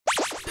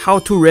How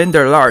to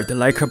render lard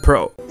like a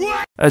pro.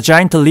 A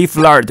giant leaf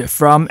lard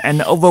from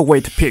an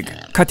overweight pig.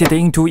 Cut it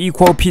into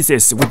equal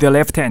pieces with the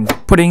left hand.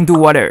 Put it into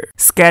water.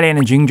 Scallion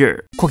and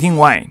ginger. Cooking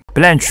wine.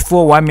 Blanch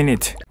for 1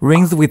 minute.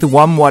 Rinse with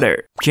warm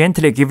water.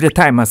 Gently give the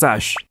Thai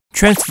massage.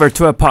 Transfer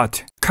to a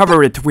pot.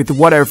 Cover it with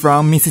water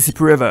from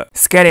Mississippi River.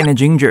 Scallion and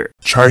ginger.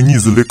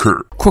 Chinese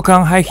liquor. Cook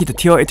on high heat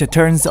till it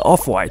turns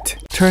off-white.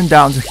 Turn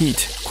down the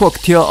heat. Cook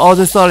till all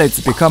the solids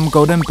become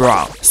golden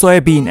brown.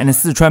 Soybean and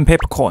Sichuan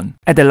peppercorn.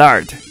 Add the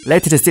lard.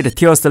 Let it sit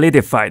till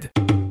solidified.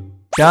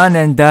 Done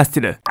and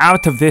dusted.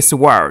 Out of this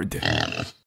world.